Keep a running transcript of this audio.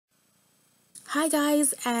Hi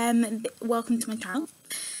guys, welcome to my channel.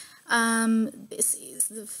 This is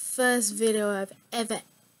the first video I've ever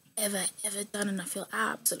done, and I feel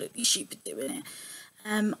absolutely stupid doing it.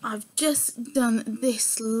 I've just done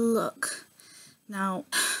this look. Now,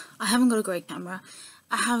 I haven't got a great camera,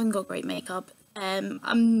 I haven't got great makeup.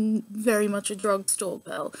 I'm very much a drugstore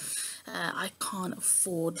girl. I can't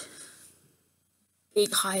afford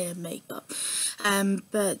big high-end makeup,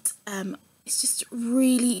 but it's just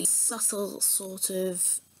really subtle, sort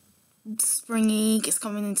of springy. It's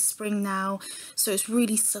coming into spring now, so it's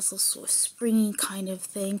really subtle, sort of springy kind of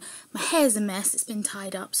thing. My hair's a mess, it's been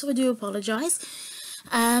tied up, so I do apologize.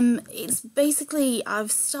 It's basically,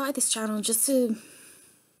 I've started this channel just to,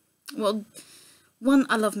 well, one,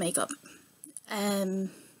 I love makeup.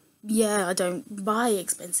 Yeah, I don't buy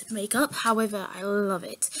expensive makeup, however I love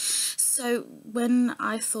it. So when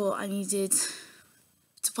I thought I needed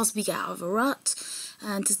to possibly get out of a rut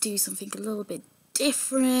and to do something a little bit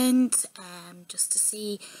different, just to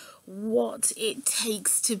see what it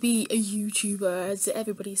takes to be a YouTuber, as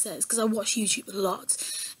everybody says, because I watch YouTube a lot.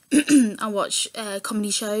 I watch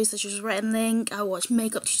comedy shows such as Rhett and Link, I watch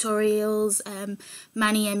makeup tutorials,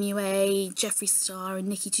 Manny MUA, Jeffree Star and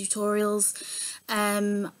Nikki tutorials.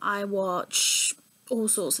 I watch all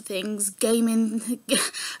sorts of things, gaming.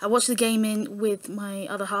 I watch the gaming with my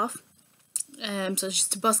other half, so it's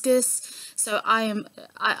just Tobuscus. So I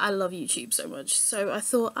love YouTube so much, so I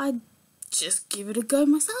thought I'd just give it a go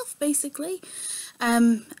myself, basically.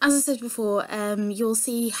 As I said before, you'll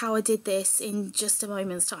see how I did this in just a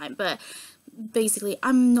moment's time, but basically I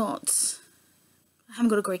haven't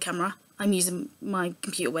got a great camera. I'm using my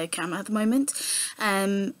computer webcam at the moment.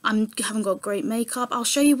 I haven't got great makeup. I'll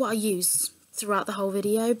show you what I use throughout the whole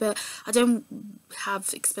video, but I don't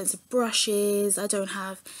have expensive brushes, I don't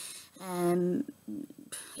have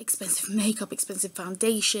expensive makeup, expensive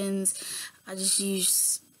foundations. I just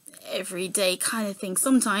use everyday kind of thing.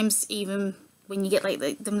 Sometimes even when you get like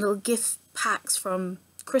them little gift packs from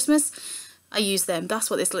Christmas, I use them. That's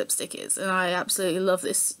what this lipstick is, and I absolutely love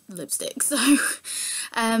this lipstick. So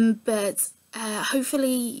but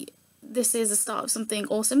hopefully this is the start of something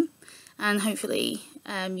awesome, and hopefully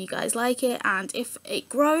you guys like it, and if it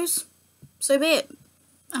grows, so be it.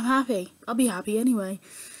 I'm happy. I'll be happy anyway.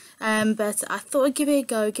 But I thought I'd give it a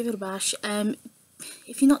go, give it a bash.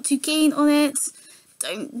 If you're not too keen on it,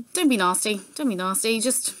 don't be nasty. Don't be nasty.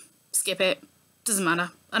 Just skip it. Doesn't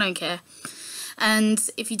matter. I don't care. And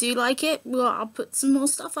if you do like it, well, I'll put some more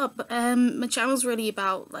stuff up. My channel's really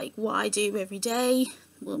about like what I do every day.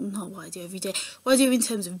 Well, not what I do every day. What I do in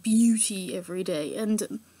terms of beauty every day.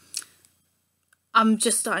 And I'm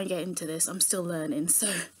just starting to get into this. I'm still learning,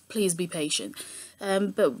 so please be patient.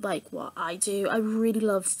 But like what I do, I really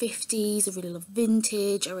love 50s, I really love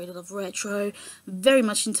vintage, I really love retro. I'm very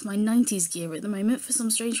much into my 90s gear at the moment for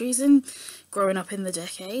some strange reason, growing up in the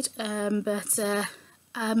decade.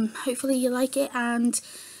 Hopefully you like it, and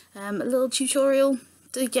a little tutorial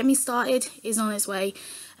to get me started is on its way.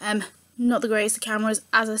 Not the greatest of cameras,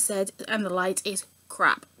 as I said, and the light is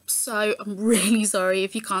crap. So I'm really sorry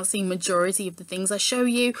if you can't see majority of the things I show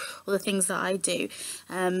you or the things that I do.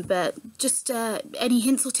 But just any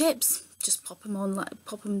hints or tips, just pop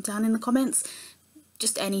them down in the comments.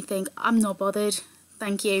 Just anything. I'm not bothered.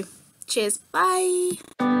 Thank you. Cheers. Bye.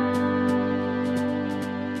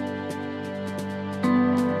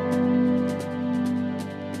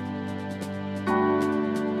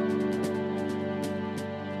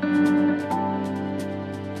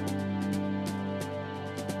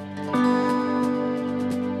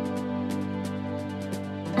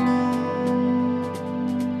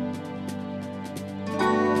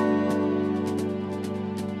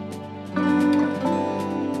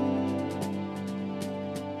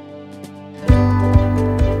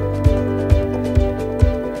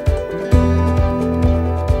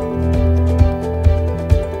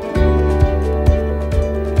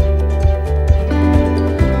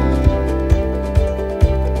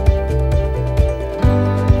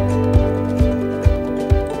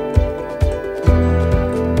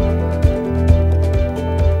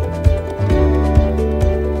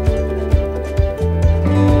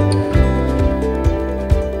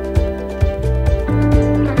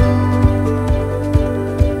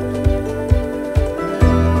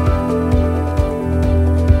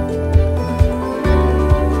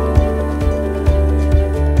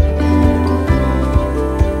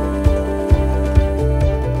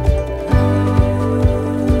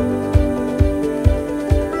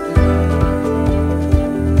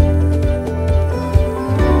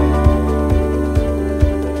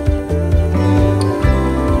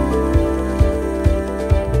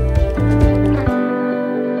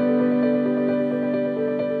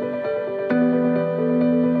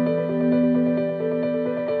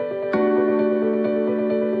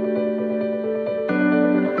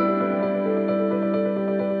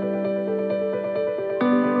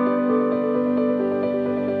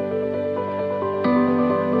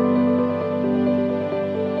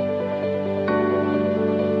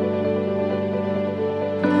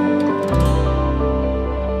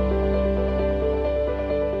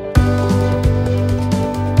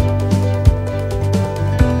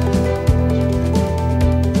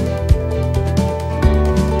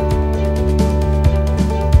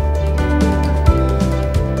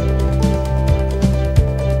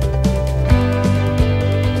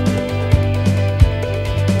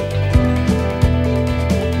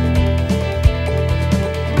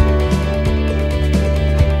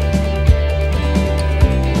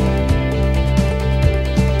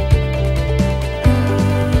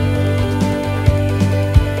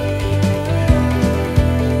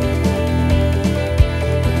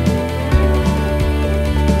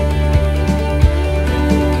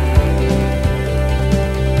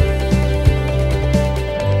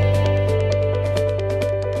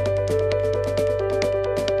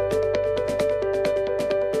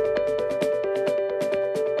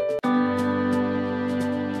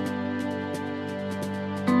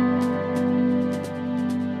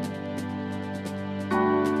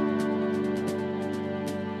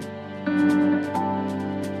 bye.